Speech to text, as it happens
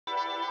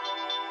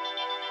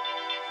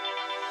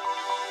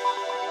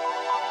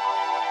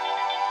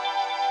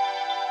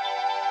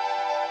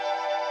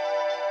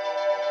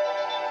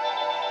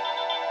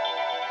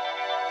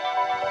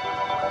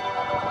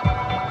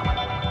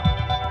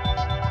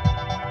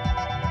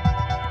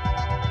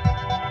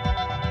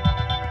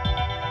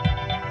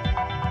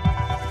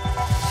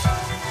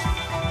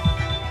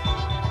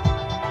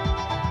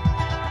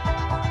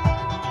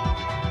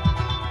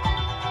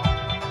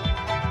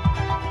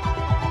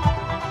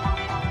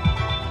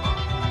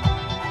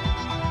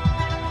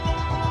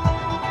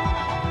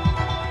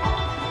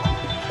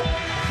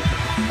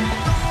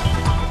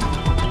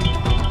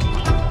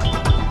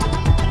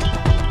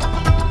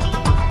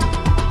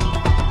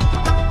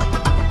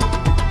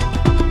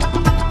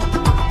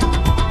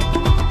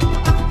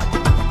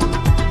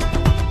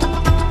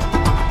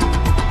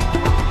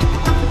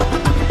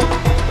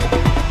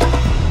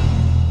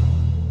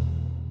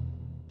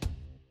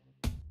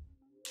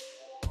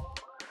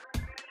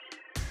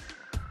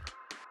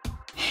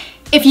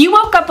you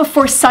woke up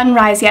before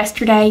sunrise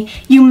yesterday,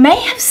 you may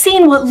have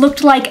seen what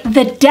looked like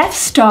the Death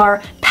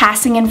Star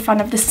passing in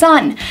front of the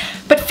sun.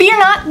 But fear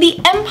not, the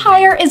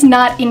Empire is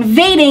not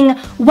invading.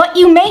 What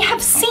you may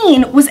have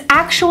seen was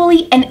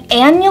actually an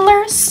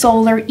annular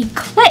solar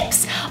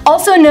eclipse,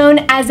 also known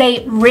as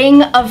a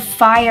ring of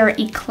fire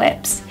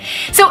eclipse.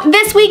 So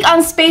this week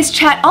on Space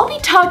Chat, I'll be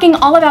talking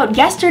all about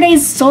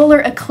yesterday's solar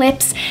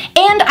eclipse,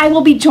 and I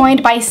will be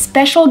joined by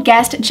special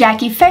guest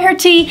Jackie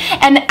Faherty,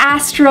 an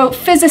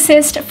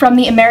astrophysicist from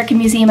the American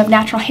Museum of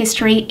Natural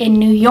History in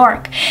New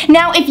York.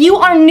 Now, if you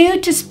are new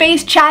to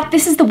Space Chat,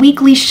 this is the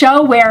weekly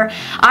show where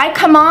I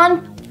come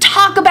on,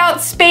 talk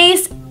about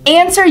space,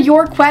 answer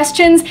your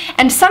questions,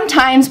 and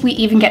sometimes we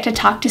even get to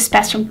talk to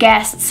special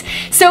guests.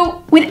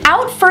 So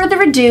without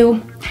further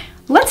ado,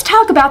 let's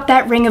talk about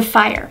that ring of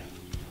fire.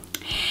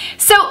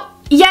 So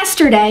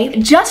yesterday,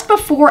 just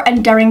before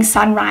and during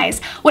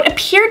sunrise, what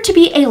appeared to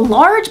be a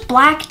large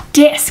black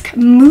disk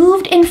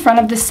moved in front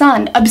of the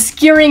sun,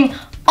 obscuring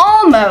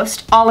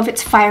almost all of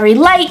its fiery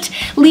light,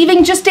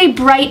 leaving just a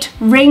bright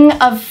ring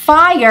of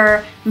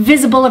fire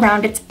visible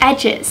around its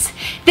edges.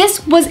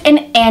 This was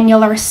an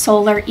annular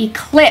solar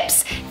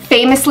eclipse,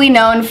 famously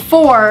known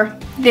for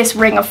this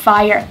ring of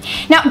fire.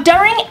 Now,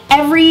 during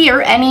every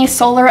or any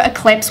solar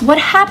eclipse, what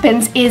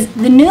happens is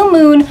the new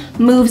moon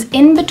moves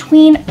in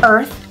between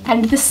Earth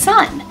and the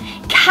sun,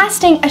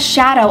 casting a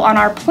shadow on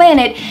our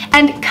planet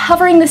and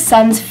covering the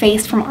sun's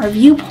face from our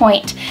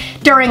viewpoint.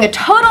 During a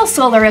total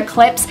solar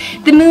eclipse,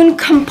 the moon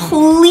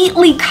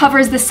completely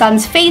covers the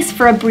sun's face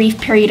for a brief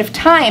period of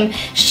time,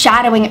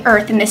 shadowing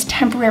Earth in this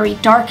temporary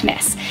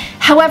darkness.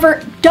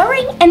 However,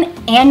 during an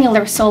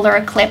annular solar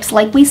eclipse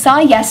like we saw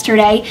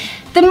yesterday,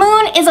 the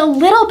moon is a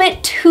little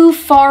bit too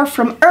far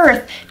from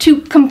Earth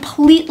to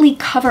completely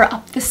cover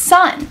up the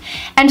sun.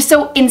 And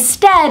so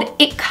instead,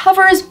 it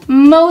covers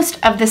most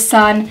of the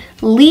sun,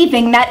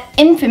 leaving that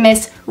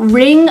infamous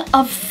ring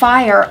of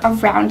fire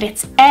around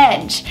its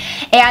edge.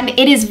 And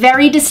it is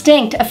very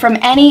distinct from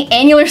any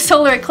annular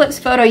solar eclipse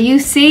photo you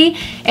see.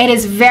 It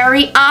is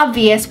very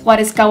obvious what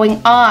is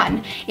going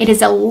on. It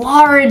is a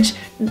large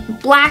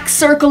black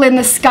circle in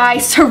the sky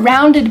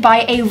surrounded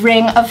by a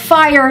ring of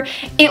fire.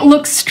 It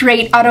looks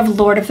straight out of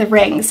Lord of the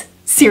Rings.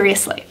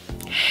 Seriously.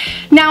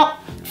 Now,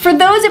 for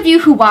those of you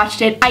who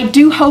watched it, I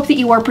do hope that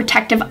you wore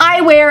protective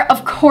eyewear,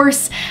 of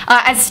course,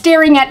 as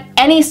staring at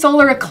any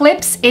solar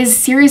eclipse is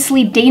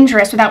seriously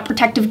dangerous without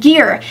protective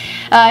gear.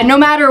 No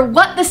matter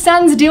what the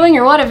sun's doing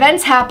or what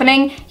event's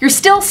happening, you're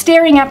still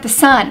staring at the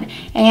sun.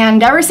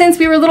 And ever since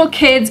we were little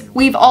kids,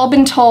 we've all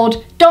been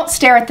told, don't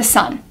stare at the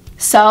sun.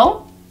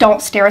 So,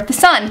 don't stare at the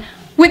sun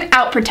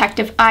without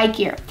protective eye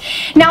gear.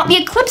 Now, the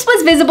eclipse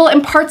was visible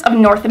in parts of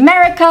North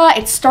America.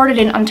 It started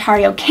in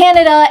Ontario,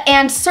 Canada,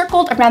 and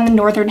circled around the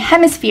northern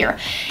hemisphere.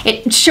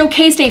 It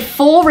showcased a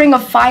full ring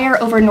of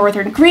fire over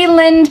northern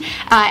Greenland,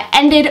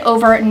 ended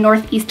over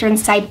northeastern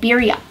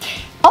Siberia.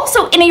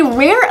 Also, in a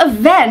rare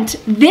event,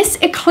 this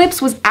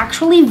eclipse was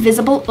actually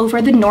visible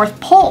over the North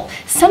Pole,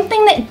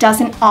 something that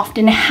doesn't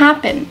often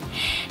happen.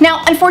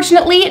 Now,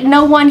 unfortunately,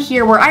 no one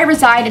here where I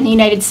reside in the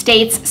United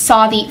States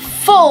saw the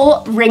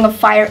full ring of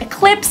fire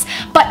eclipse,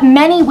 but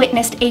many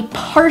witnessed a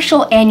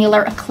partial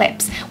annular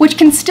eclipse, which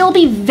can still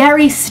be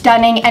very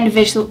stunning and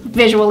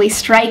visually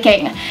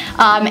striking.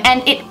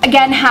 And it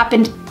again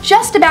happened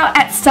just about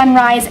at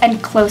sunrise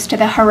and close to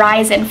the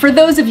horizon. For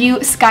those of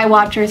you sky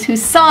watchers who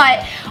saw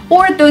it,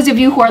 or those of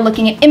you who are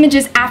looking at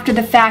images after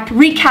the fact,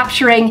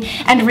 recapturing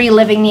and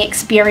reliving the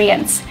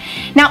experience.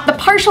 Now, the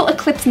partial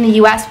eclipse in the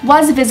US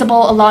was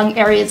visible along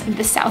areas of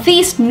the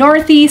southeast,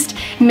 northeast,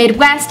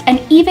 midwest,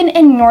 and even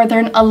in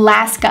northern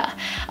Alaska.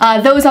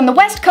 Those on the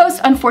west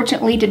coast,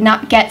 unfortunately, did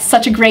not get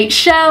such a great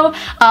show,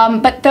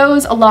 but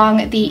those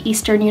along the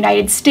eastern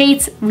United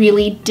States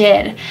really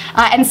did.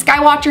 And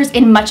skywatchers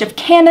in much of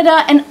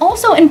Canada and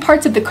also in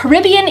parts of the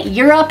Caribbean,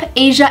 Europe,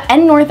 Asia,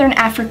 and northern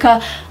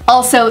Africa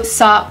also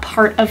saw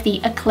part of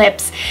the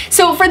eclipse.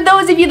 So for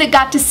those of you that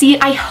got to see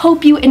it, I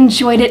hope you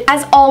enjoyed it.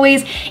 As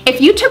always,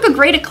 if you took a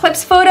great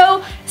eclipse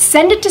photo,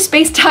 send it to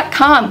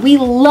space.com. We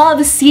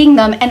love seeing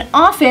them and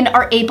often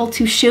are able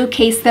to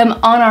showcase them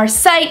on our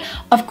site,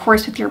 of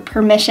course with your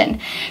permission.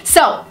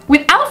 So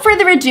without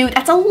further ado,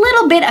 that's a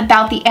little bit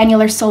about the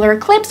annular solar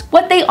eclipse,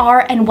 what they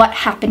are and what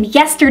happened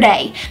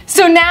yesterday.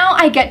 So now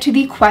I get to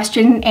the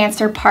question and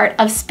answer part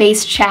of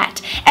Space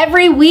Chat.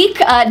 Every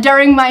week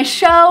during my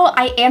show,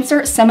 I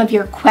answer some of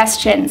your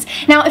questions.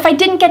 Now, if I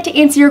didn't get to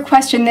answer your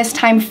question this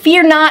time,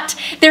 fear not.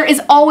 There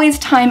is always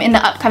time in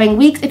the upcoming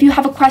weeks. If you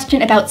have a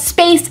question about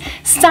space,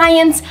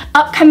 science,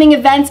 upcoming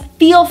events,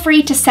 feel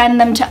free to send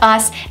them to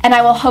us and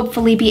I will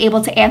hopefully be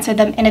able to answer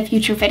them in a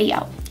future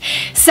video.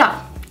 So,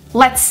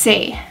 let's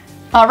see.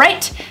 All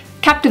right,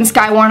 Captain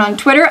Skywarn on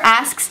Twitter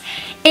asks,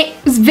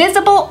 it was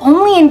visible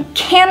only in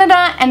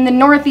Canada and the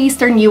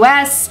northeastern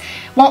US.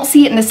 Won't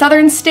see it in the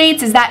southern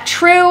states. Is that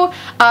true?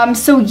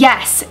 So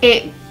yes,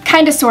 it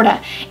kinda sorta.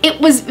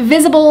 It was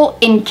visible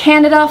in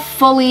Canada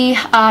fully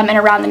and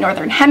around the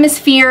northern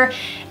hemisphere.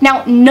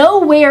 Now,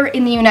 nowhere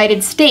in the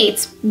United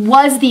States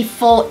was the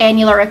full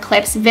annular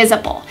eclipse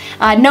visible.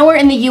 Nowhere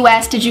in the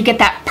US did you get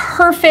that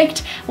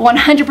perfect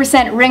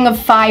 100% ring of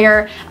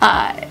fire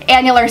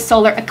annular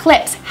solar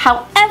eclipse.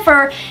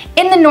 However,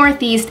 in the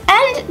Northeast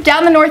and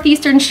down the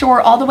northeastern shore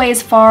all the way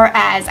as far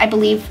as, I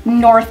believe,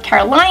 North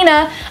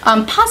Carolina,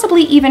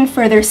 possibly even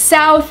further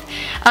south,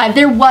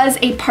 there was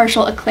a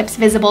partial eclipse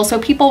visible, so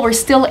people were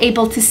still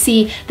able to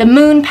see the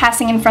moon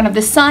passing in front of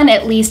the sun,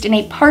 at least in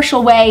a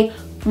partial way,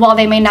 while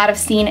they may not have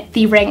seen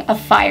the ring of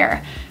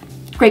fire.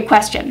 Great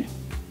question.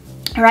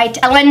 All right,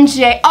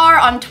 LNJR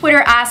on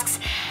Twitter asks,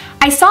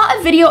 I saw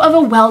a video of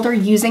a welder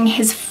using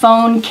his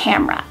phone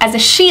camera as a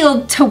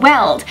shield to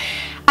weld.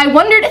 I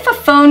wondered if a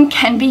phone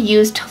can be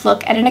used to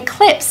look at an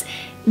eclipse.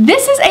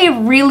 This is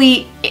a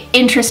really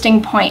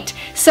interesting point.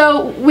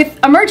 So with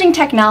emerging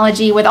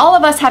technology, with all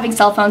of us having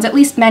cell phones, at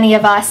least many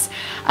of us,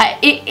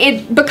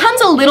 it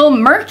becomes a little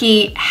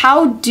murky.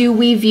 How do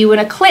we view an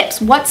eclipse?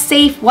 What's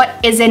safe,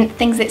 what isn't,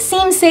 things that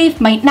seem safe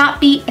might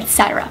not be,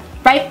 etc.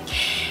 Right?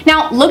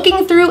 Now,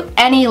 looking through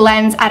any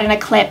lens at an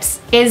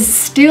eclipse is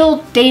still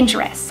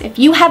dangerous. If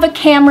you have a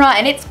camera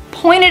and it's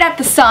pointed at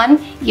the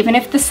sun, even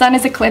if the sun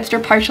is eclipsed or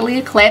partially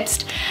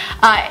eclipsed,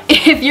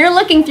 if you're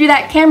looking through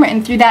that camera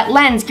and through that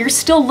lens, you're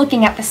still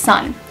looking at the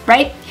sun,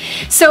 right?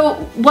 So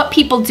what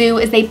people do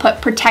is they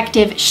put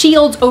protective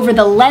shields over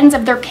the lens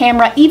of their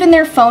camera, even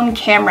their phone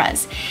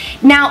cameras.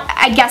 Now,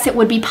 I guess it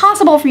would be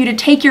possible for you to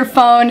take your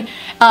phone,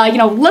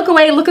 look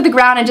away, look at the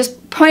ground, and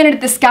just point it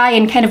at the sky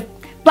and kind of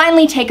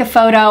blindly take a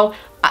photo.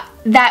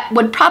 That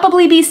would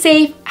probably be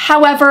safe.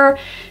 However,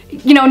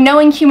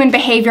 knowing human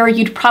behavior,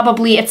 you'd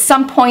probably at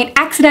some point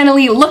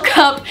accidentally look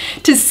up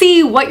to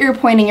see what you're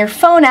pointing your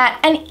phone at,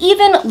 and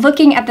even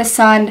looking at the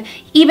sun,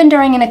 even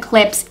during an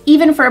eclipse,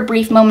 even for a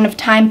brief moment of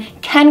time,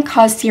 can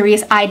cause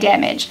serious eye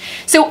damage.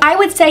 So I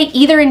would say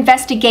either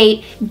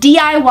investigate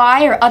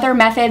DIY or other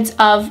methods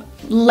of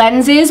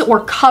lenses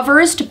or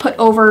covers to put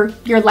over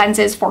your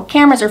lenses for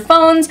cameras or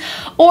phones,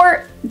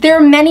 or there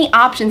are many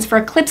options for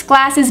eclipse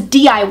glasses,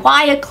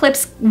 DIY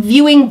eclipse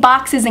viewing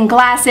boxes and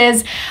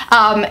glasses.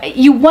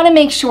 You want to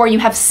make sure you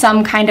have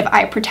some kind of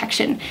eye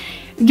protection.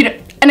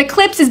 An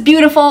eclipse is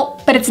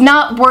beautiful, but it's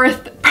not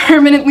worth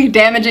permanently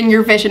damaging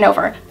your vision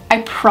over.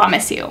 I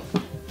promise you.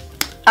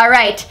 All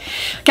right,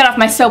 get off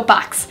my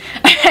soapbox.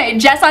 All right,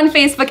 Jess on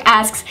Facebook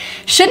asks,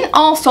 shouldn't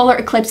all solar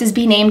eclipses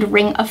be named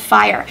Ring of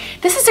Fire?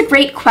 This is a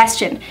great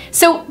question.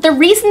 So the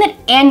reason that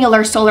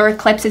annular solar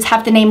eclipses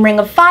have the name Ring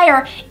of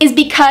Fire is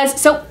because,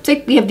 so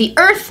we have the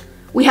Earth,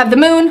 we have the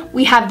moon,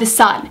 we have the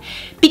sun.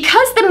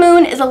 Because the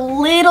moon is a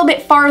little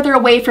bit farther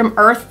away from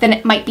Earth than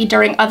it might be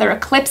during other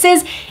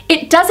eclipses,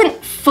 it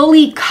doesn't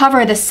fully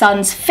cover the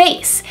sun's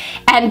face,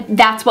 and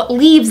that's what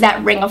leaves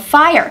that ring of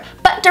fire.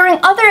 But during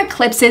other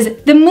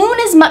eclipses, the moon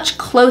is much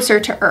closer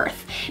to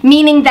Earth,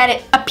 meaning that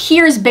it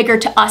appears bigger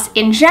to us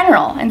in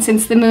general. And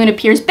since the moon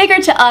appears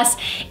bigger to us,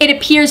 it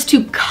appears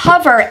to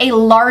cover a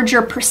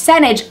larger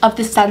percentage of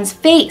the sun's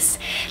face.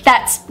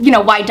 That's,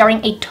 why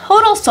during a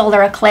total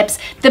solar eclipse,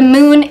 the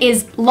moon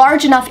is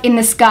large enough in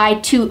the sky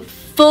to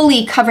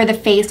fully cover the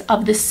face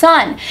of the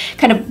sun,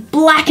 kind of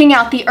blacking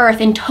out the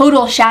Earth in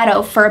total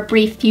shadow for a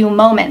brief few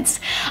moments.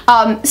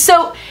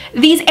 So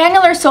these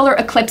annular solar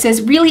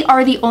eclipses really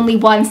are the only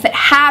ones that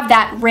have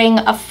that ring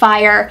of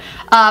fire,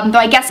 though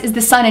I guess is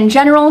the sun in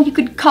general, you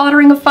could call it a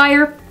ring of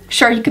fire.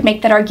 Sure, you could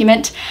make that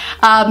argument.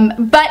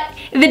 But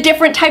the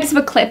different types of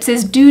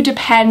eclipses do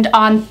depend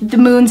on the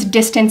moon's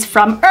distance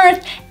from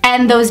Earth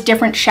and those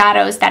different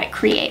shadows that it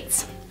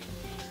creates.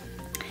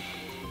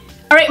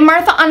 All right,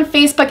 Martha on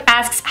Facebook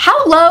asks,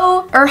 how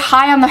low or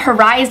high on the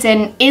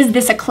horizon is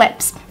this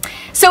eclipse?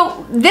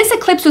 So this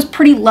eclipse was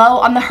pretty low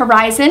on the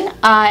horizon,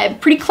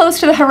 pretty close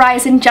to the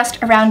horizon,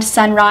 just around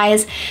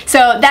sunrise.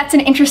 So that's an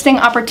interesting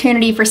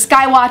opportunity for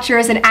sky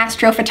watchers and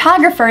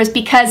astrophotographers,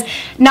 because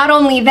not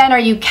only then are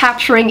you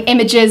capturing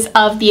images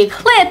of the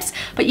eclipse,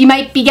 but you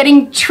might be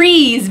getting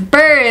trees,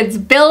 birds,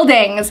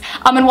 buildings,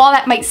 and while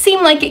that might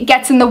seem like it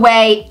gets in the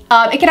way,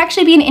 it could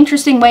actually be an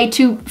interesting way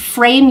to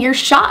frame your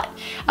shot.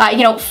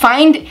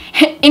 Find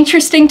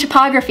interesting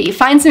topography,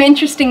 find some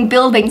interesting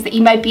buildings that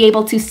you might be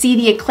able to see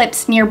the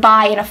eclipse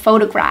nearby in a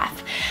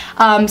photograph.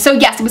 So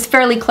yes, it was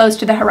fairly close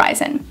to the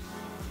horizon.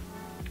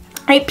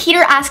 All right, Peter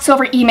asks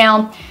over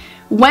email,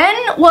 when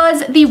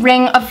was the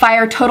Ring of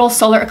Fire total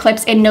solar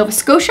eclipse in Nova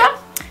Scotia?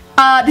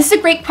 This is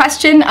a great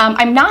question.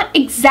 I'm not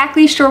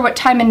exactly sure what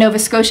time in Nova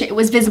Scotia it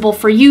was visible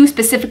for you,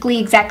 specifically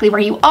exactly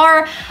where you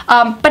are.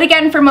 But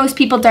again, for most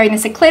people during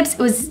this eclipse, it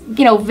was,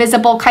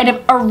 visible kind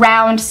of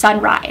around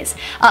sunrise.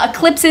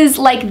 Eclipses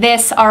like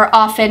this are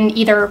often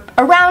either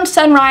around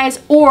sunrise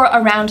or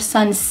around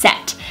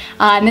sunset.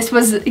 And this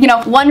was,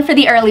 one for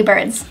the early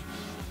birds.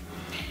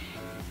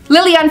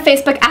 Lily on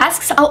Facebook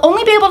asks, I'll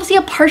only be able to see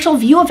a partial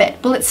view of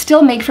it. Will it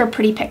still make for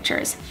pretty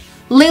pictures?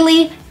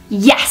 Lily,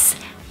 yes.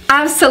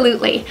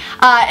 Absolutely.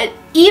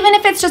 Even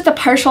if it's just a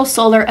partial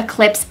solar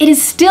eclipse, it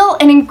is still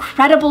an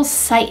incredible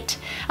sight.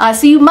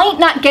 So you might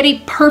not get a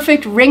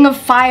perfect ring of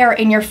fire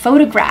in your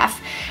photograph,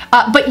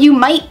 but you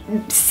might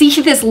see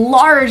this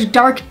large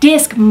dark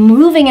disk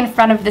moving in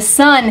front of the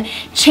sun,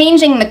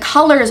 changing the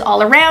colors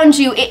all around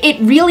you. It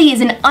really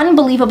is an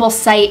unbelievable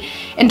sight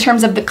in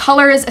terms of the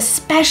colors,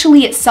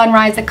 especially at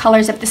sunrise, the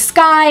colors of the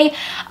sky.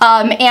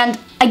 And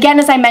again,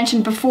 as I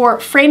mentioned before,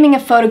 framing a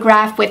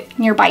photograph with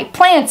nearby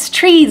plants,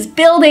 trees,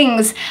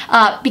 buildings,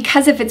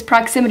 because of its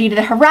proximity to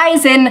the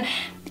horizon,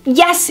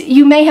 yes,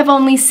 you may have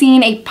only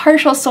seen a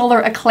partial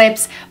solar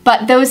eclipse,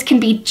 but those can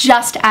be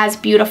just as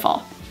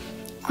beautiful.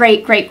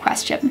 Great, great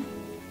question.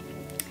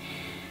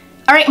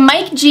 All right,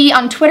 Mike G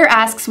on Twitter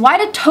asks, why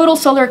do total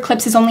solar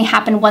eclipses only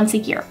happen once a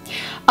year?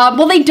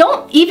 Well, they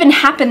don't even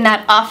happen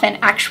that often,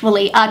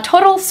 actually.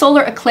 Total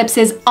solar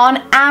eclipses,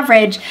 on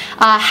average,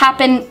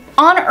 happen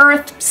on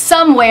Earth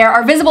somewhere,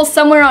 are visible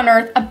somewhere on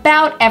Earth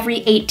about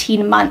every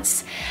 18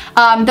 months.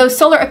 Those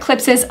solar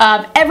eclipses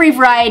of every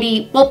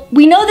variety, well,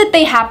 we know that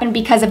they happen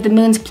because of the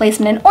moon's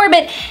placement in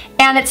orbit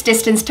and its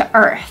distance to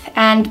Earth.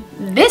 And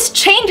this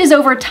changes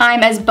over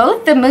time as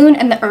both the moon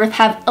and the Earth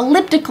have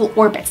elliptical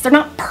orbits. They're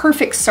not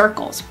perfect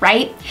circles,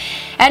 right?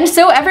 And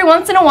so every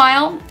once in a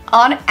while,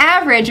 on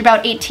average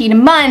about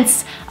 18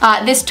 months,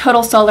 this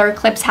total solar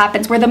eclipse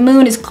happens where the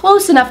moon is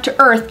close enough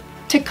to Earth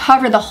to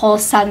cover the whole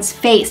sun's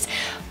face.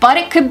 But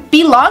it could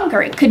be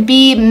longer. It could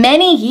be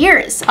many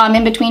years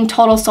in between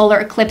total solar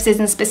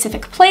eclipses in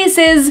specific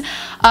places.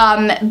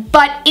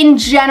 But in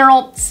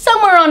general,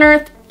 somewhere on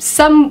Earth,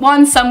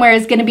 someone somewhere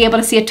is going to be able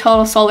to see a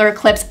total solar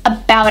eclipse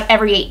about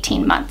every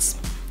 18 months.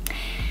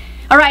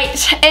 All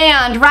right,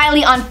 and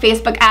Riley on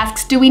Facebook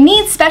asks, do we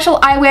need special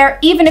eyewear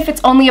even if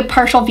it's only a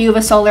partial view of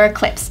a solar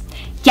eclipse?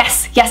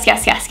 Yes, yes,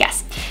 yes, yes,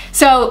 yes.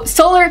 So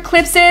solar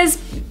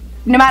eclipses,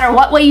 no matter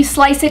what way you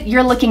slice it,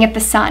 you're looking at the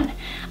sun.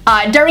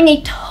 During a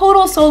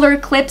total solar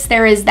eclipse,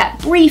 there is that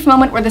brief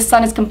moment where the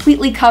sun is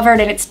completely covered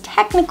and it's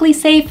technically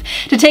safe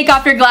to take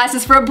off your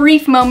glasses for a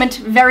brief moment,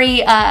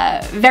 very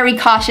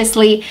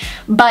cautiously.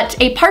 But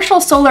a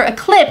partial solar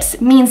eclipse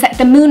means that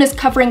the moon is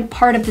covering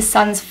part of the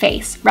sun's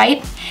face,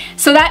 right?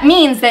 So that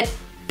means that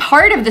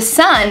part of the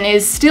sun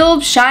is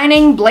still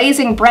shining,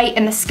 blazing bright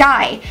in the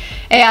sky.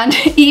 And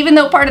even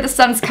though part of the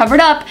sun's covered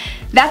up,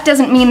 that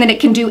doesn't mean that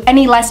it can do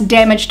any less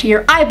damage to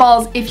your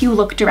eyeballs if you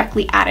look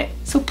directly at it.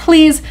 So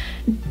please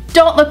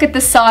don't look at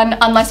the sun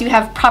unless you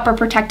have proper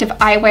protective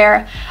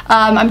eyewear.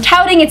 I'm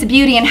touting its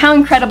beauty and how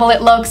incredible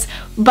it looks,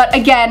 but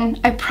again,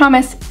 I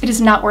promise it is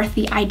not worth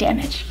the eye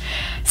damage.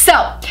 So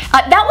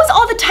that was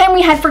all the time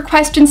we had for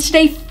questions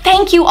today.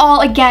 Thank you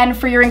all again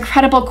for your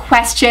incredible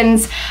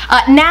questions.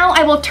 Now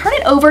I will turn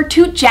it over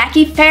to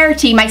Jackie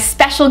Faherty, my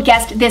special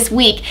guest this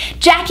week.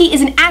 Jackie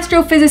is an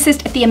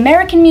astrophysicist at the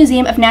American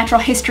Museum of Natural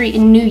History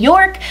in New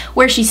York,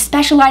 where she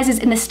specializes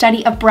in the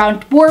study of brown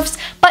dwarfs,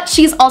 but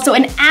she's also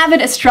an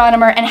avid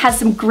astronomer and has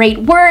some great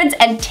words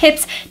and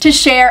tips to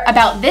share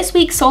about this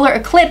week's solar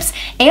eclipse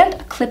and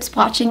eclipse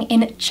watching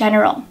in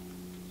general.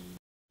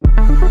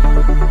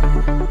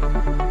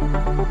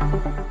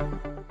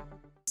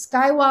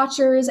 Sky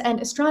watchers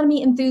and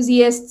astronomy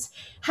enthusiasts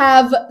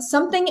have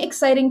something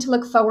exciting to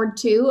look forward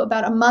to.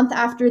 About a month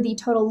after the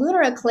total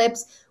lunar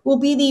eclipse will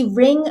be the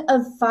Ring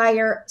of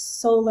Fire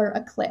solar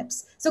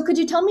eclipse. So could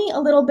you tell me a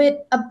little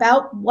bit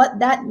about what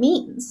that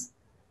means?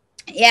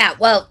 Yeah,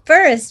 well,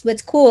 first,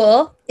 what's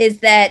cool is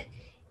that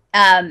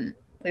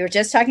we were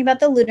just talking about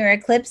the lunar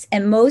eclipse,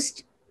 and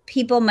most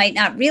people might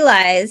not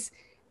realize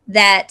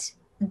that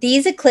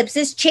these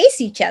eclipses chase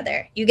each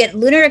other. You get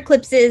lunar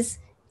eclipses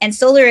and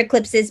solar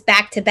eclipses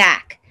back to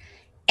back.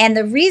 And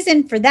the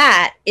reason for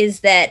that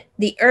is that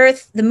the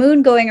Earth, the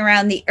moon going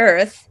around the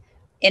Earth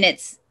in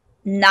its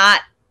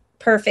not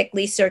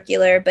perfectly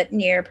circular, but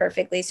near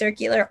perfectly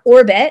circular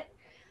orbit,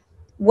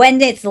 when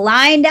it's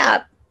lined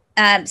up,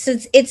 so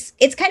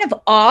it's kind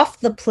of off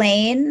the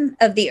plane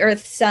of the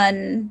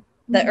Earth-Sun,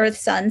 the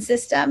Earth-Sun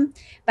system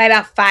by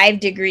about 5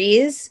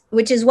 degrees,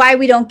 which is why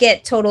we don't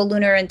get total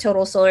lunar and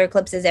total solar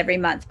eclipses every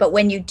month. But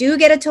when you do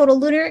get a total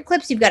lunar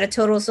eclipse, you've got a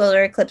total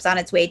solar eclipse on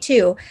its way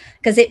too,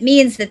 because it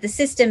means that the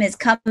system has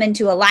come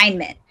into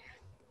alignment.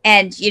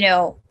 And,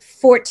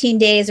 14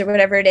 days or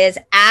whatever it is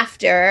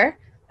after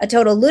a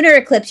total lunar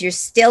eclipse, you're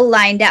still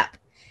lined up.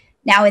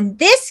 Now, in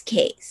this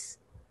case,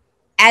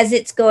 as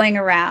it's going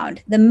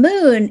around, the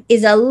moon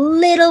is a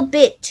little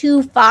bit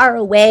too far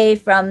away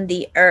from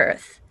the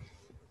Earth.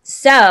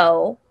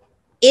 So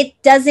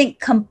it doesn't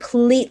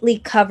completely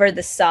cover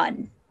the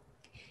sun.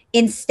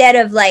 Instead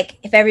of, like,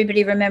 if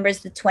everybody remembers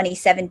the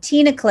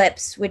 2017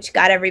 eclipse, which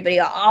got everybody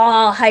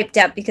all hyped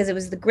up because it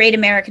was the Great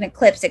American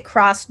Eclipse. It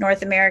crossed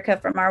North America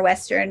from our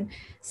western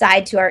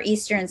side to our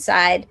eastern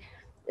side.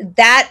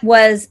 That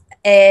was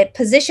a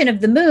position of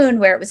the moon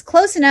where it was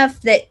close enough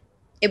that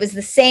it was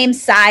the same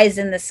size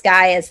in the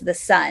sky as the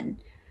sun.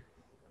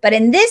 But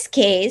in this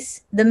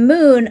case, the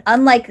moon,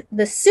 unlike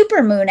the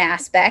supermoon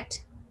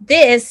aspect,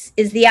 this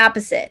is the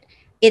opposite.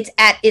 It's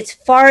at its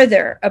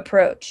farther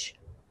approach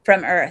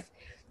from Earth.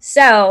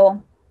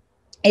 So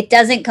it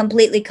doesn't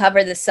completely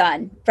cover the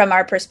sun from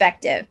our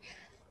perspective.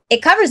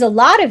 It covers a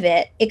lot of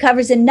it. It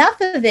covers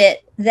enough of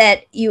it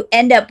that you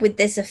end up with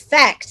this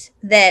effect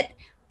that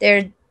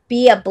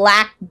be a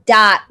black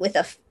dot with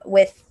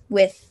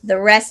the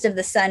rest of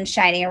the sun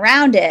shining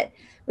around it,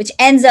 which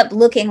ends up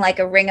looking like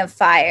a ring of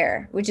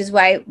fire, which is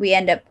why we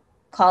end up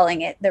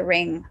calling it the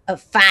Ring of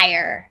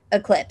Fire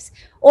eclipse,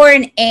 or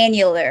an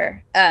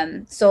annular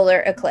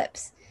solar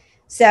eclipse.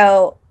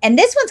 So, and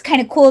this one's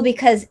kind of cool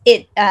because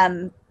it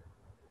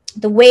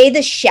the way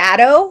the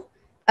shadow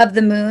of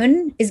the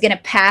moon is going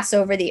to pass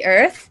over the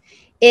Earth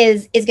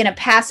is going to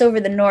pass over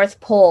the North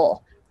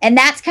Pole. And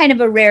that's kind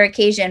of a rare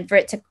occasion for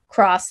it to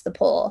cross the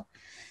pole.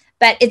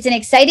 But it's an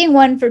exciting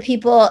one for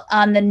people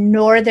on the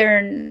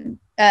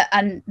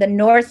on the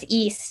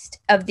northeast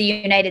of the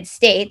United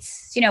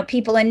States. You know,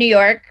 people in New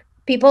York,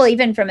 people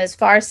even from as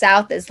far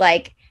south as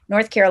like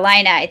North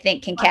Carolina, I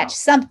think, can catch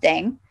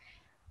something.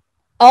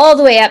 All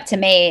the way up to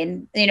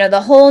Maine, you know,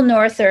 the whole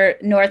north or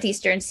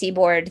northeastern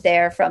seaboard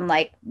there from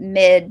like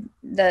the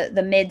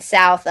mid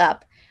south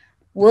up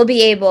will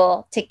be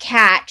able to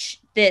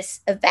catch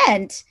this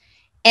event.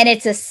 And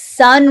it's a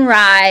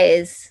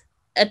sunrise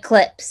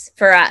eclipse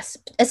for us,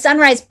 a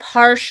sunrise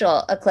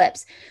partial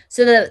eclipse.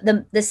 So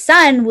the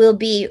sun will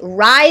be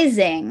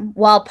rising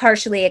while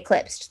partially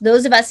eclipsed.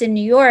 Those of us in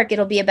New York,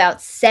 it'll be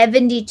about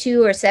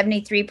 72 or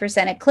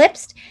 73%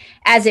 eclipsed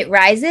as it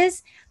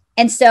rises.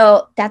 And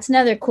so that's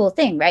another cool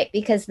thing, right?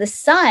 Because the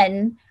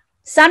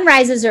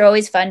sunrises are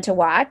always fun to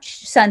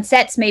watch.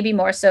 Sunsets maybe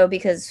more so,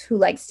 because who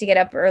likes to get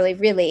up early,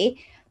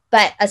 really?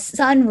 But a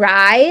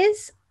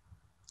sunrise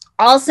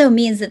also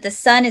means that the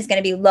sun is going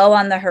to be low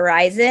on the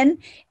horizon,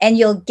 and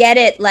you'll get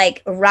it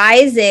like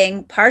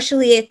rising,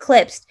 partially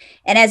eclipsed.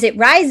 And as it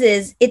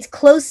rises, it's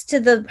close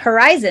to the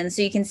horizon.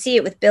 So you can see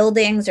it with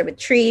buildings or with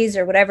trees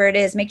or whatever it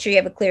is. Make sure you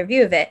have a clear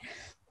view of it.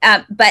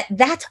 But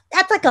that's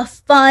like a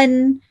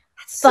fun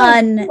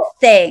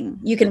thing.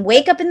 You can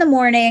wake up in the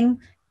morning,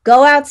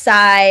 go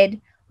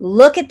outside,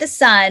 look at the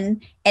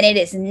sun, and it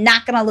is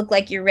not going to look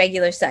like your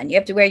regular sun. You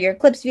have to wear your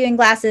eclipse viewing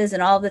glasses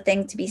and all the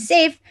things to be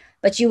safe,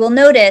 but you will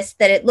notice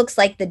that it looks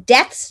like the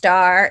Death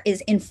Star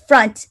is in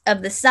front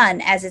of the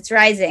sun as it's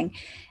rising.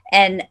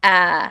 And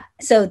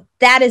so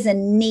that is a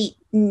neat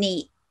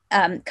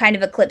kind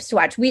of eclipse to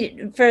watch.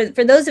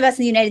 For those of us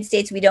in the United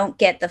States, we don't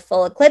get the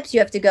full eclipse.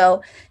 You have to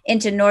go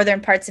into northern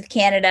parts of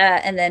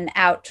Canada and then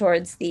out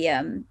towards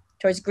the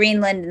towards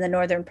Greenland in the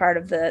northern part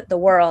of the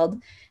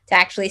world to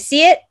actually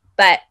see it.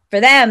 But for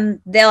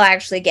them, they'll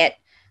actually get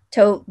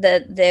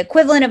the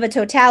equivalent of a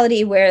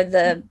totality where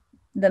the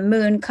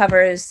moon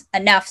covers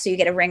enough so you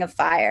get a ring of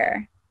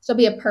fire. So it'll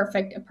be a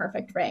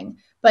perfect ring.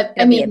 But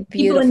I mean,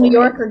 people in New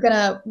York are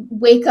gonna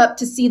wake up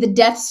to see the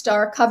Death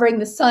Star covering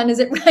the sun as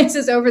it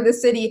rises over the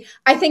city.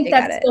 I think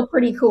that's still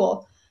pretty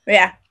cool.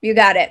 Yeah, you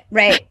got it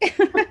right.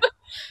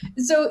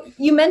 So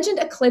you mentioned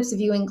eclipse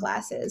viewing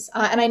glasses,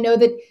 and I know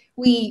that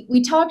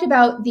we talked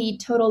about the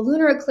total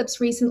lunar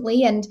eclipse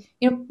recently, and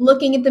you know,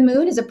 looking at the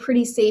moon is a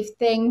pretty safe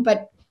thing,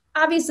 but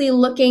obviously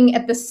looking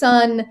at the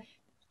sun,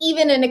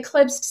 even an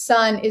eclipsed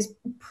sun, is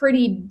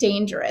pretty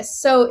dangerous.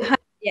 So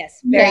yes,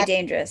 very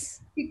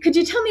dangerous. Could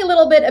you tell me a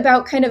little bit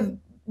about kind of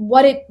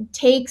what it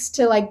takes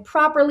to like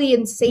properly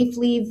and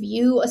safely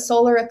view a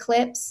solar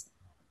eclipse?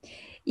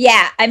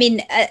 Yeah, I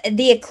mean,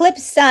 the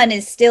eclipsed sun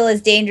is still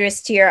as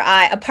dangerous to your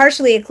eye. A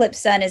partially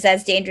eclipsed sun is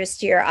as dangerous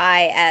to your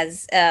eye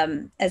as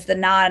the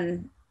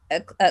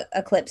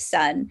non-eclipsed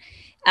sun,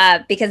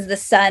 because the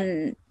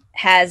sun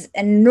has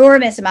an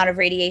enormous amount of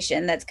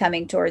radiation that's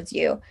coming towards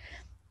you.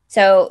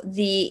 So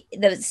the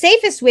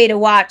safest way to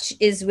watch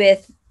is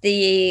with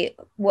the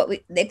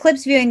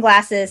eclipse viewing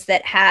glasses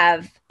that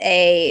have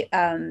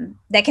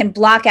that can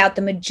block out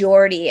the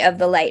majority of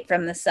the light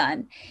from the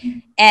sun.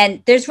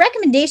 And there's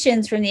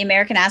recommendations from the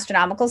American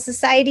Astronomical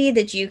Society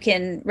that you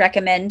can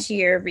recommend to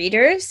your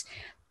readers,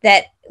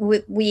 that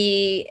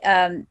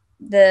the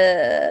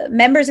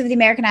members of the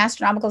American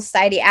Astronomical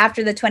Society,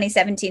 after the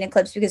 2017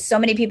 eclipse, because so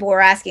many people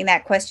were asking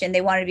that question,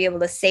 they wanted to be able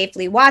to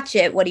safely watch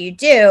it. What do you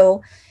do?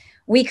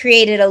 We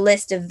created a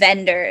list of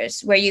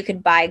vendors where you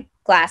could buy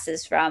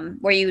glasses from,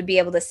 where you would be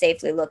able to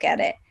safely look at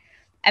it.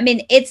 I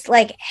mean, it's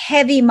like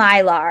heavy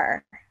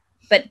Mylar,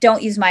 but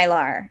don't use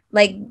Mylar.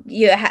 Like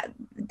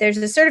there's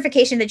a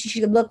certification that you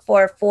should look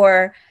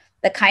for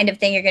the kind of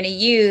thing you're going to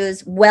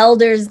use.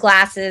 Welders'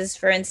 glasses,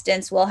 for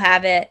instance, will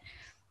have it.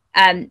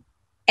 And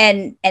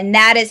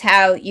that is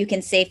how you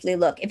can safely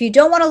look. If you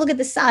don't want to look at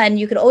the sun,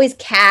 you could always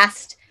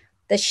cast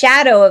the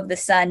shadow of the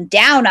sun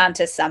down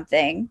onto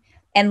something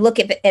and look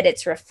at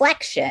its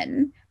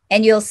reflection,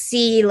 and you'll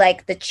see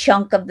like the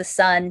chunk of the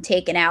sun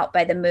taken out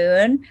by the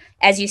moon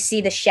as you see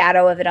the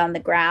shadow of it on the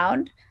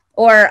ground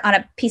or on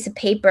a piece of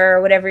paper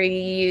or whatever you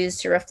use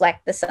to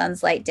reflect the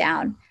sun's light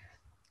down.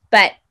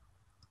 But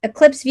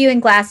eclipse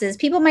viewing glasses,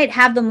 people might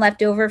have them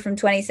left over from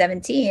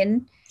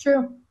 2017.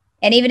 True.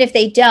 And even if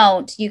they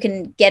don't, you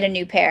can get a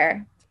new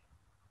pair.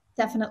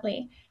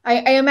 Definitely.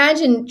 I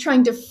imagine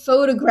trying to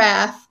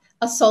photograph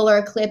a solar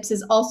eclipse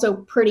is also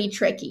pretty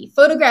tricky.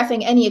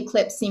 Photographing any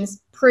eclipse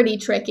seems pretty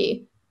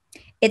tricky.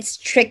 It's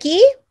tricky,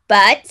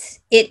 but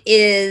it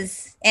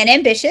is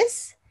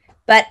ambitious,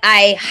 but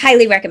I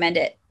highly recommend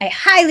it. I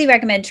highly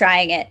recommend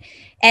trying it.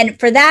 And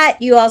for that,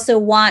 you also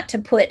want to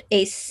put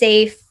a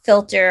safe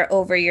filter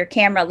over your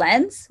camera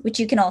lens, which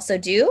you can also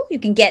do. You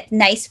can get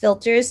nice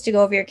filters to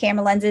go over your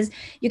camera lenses.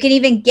 You can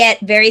even get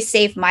very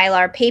safe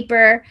Mylar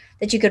paper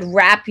that you could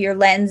wrap your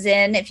lens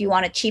in if you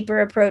want a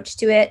cheaper approach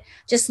to it.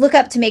 Just look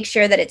up to make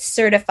sure that it's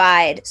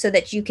certified so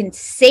that you can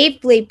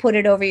safely put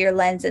it over your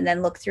lens and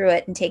then look through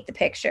it and take the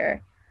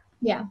picture.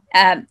 Yeah.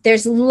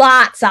 There's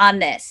lots on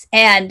this.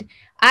 And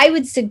I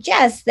would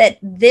suggest that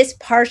this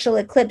partial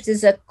eclipse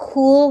is a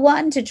cool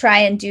one to try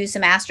and do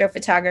some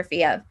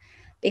astrophotography of,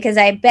 because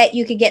I bet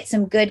you could get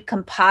some good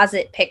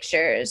composite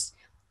pictures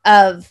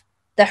of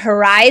the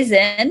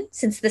horizon,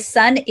 since the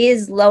sun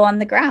is low on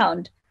the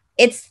ground.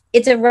 It's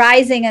a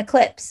rising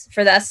eclipse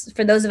for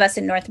those of us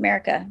in North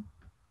America.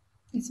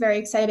 It's very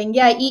exciting.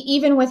 Yeah,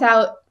 even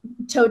without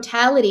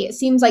totality, it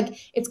seems like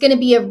it's going to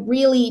be a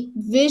really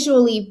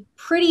visually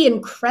pretty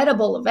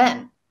incredible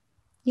event.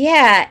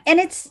 Yeah, and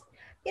it's,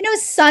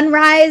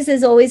 sunrise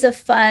is always a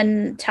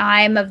fun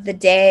time of the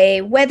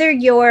day, whether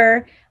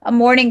you're a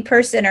morning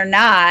person or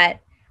not.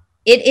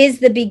 It is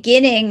the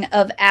beginning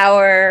of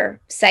our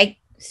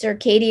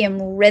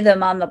circadian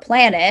rhythm on the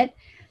planet.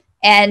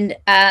 And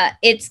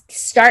it's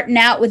starting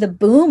out with a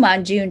boom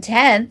on June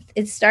 10th.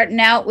 It's starting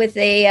out with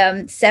a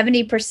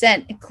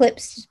 70%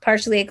 eclipsed,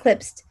 partially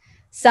eclipsed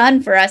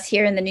sun for us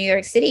here in the New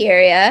York City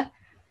area.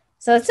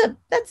 So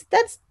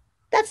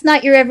that's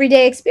not your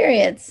everyday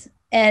experience.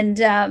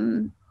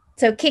 And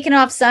so kicking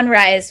off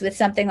sunrise with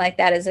something like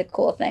that is a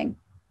cool thing.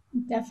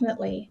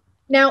 Definitely.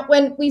 Now,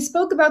 when we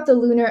spoke about the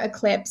lunar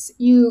eclipse,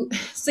 you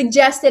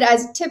suggested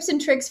as tips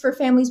and tricks for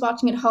families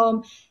watching at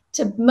home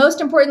to most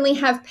importantly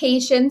have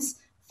patience,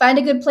 find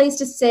a good place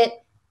to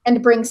sit,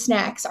 and bring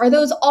snacks. Are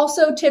those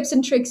also tips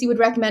and tricks you would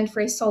recommend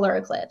for a solar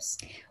eclipse?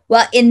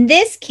 Well, in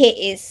this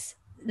case,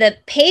 the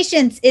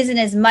patience isn't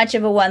as much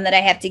of a one that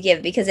I have to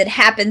give because it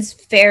happens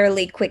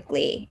fairly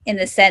quickly, in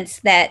the sense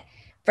that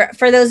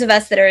for those of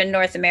us that are in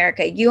North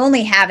America, you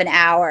only have an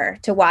hour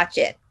to watch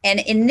it. And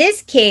in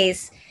this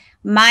case,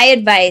 my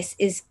advice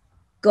is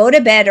go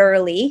to bed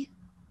early,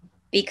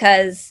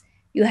 because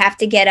you have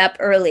to get up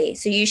early.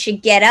 So you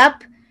should get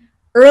up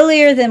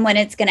earlier than when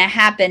it's going to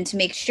happen to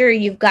make sure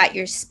you've got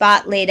your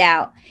spot laid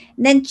out.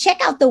 And then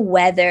check out the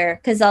weather,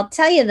 because I'll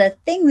tell you, the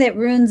thing that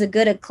ruins a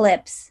good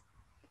eclipse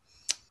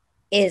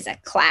is a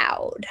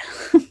cloud.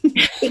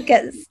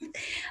 Because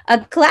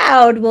a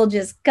cloud will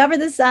just cover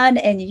the sun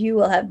and you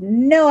will have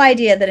no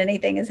idea that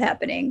anything is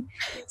happening.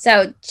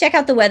 So check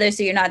out the weather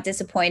so you're not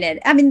disappointed.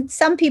 I mean,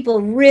 some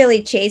people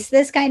really chase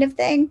this kind of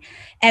thing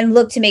and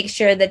look to make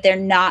sure that they're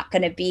not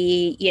going to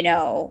be, in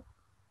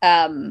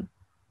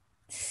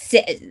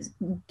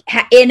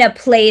a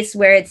place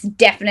where it's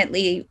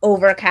definitely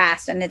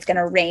overcast and it's going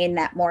to rain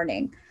that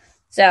morning.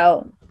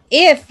 So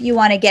if you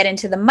want to get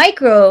into the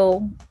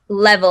micro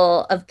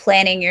level of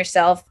planning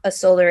yourself a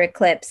solar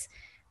eclipse,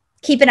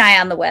 keep an eye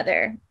on the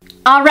weather.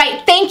 All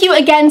right, thank you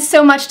again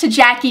so much to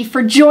Jackie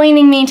for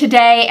joining me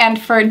today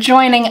and for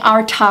joining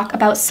our talk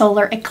about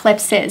solar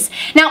eclipses.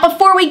 Now,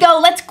 before we go,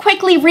 let's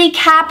quickly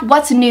recap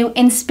what's new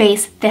in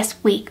space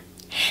this week.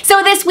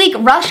 So this week,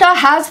 Russia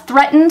has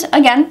threatened,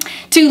 again,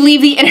 to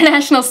leave the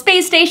International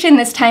Space Station,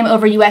 this time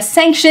over US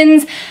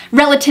sanctions.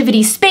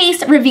 Relativity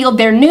Space revealed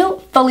their new,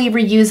 fully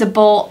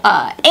reusable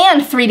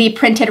and 3D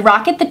printed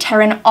rocket, the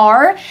Terran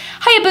R.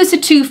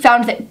 Hayabusa 2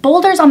 found that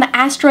boulders on the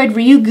asteroid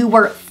Ryugu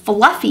were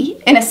fluffy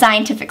in a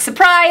scientific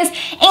surprise,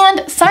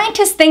 and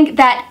scientists think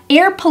that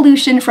air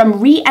pollution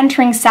from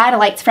re-entering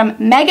satellites from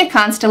mega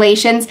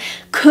constellations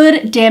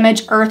could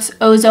damage Earth's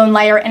ozone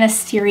layer in a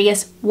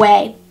serious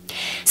way.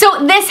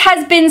 So this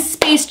has been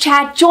Space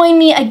Chat. Join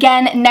me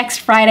again next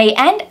Friday,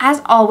 and as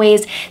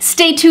always,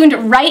 stay tuned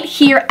right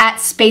here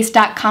at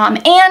space.com.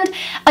 And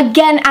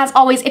again, as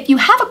always, if you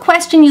have a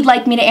question you'd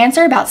like me to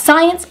answer about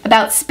science,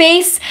 about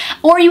space,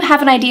 or you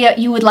have an idea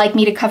you would like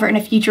me to cover in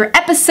a future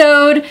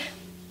episode,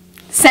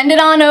 send it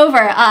on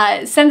over.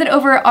 Send it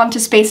over onto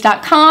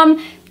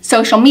space.com,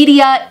 social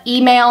media,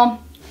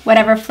 email,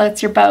 whatever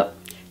floats your boat.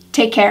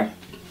 Take care.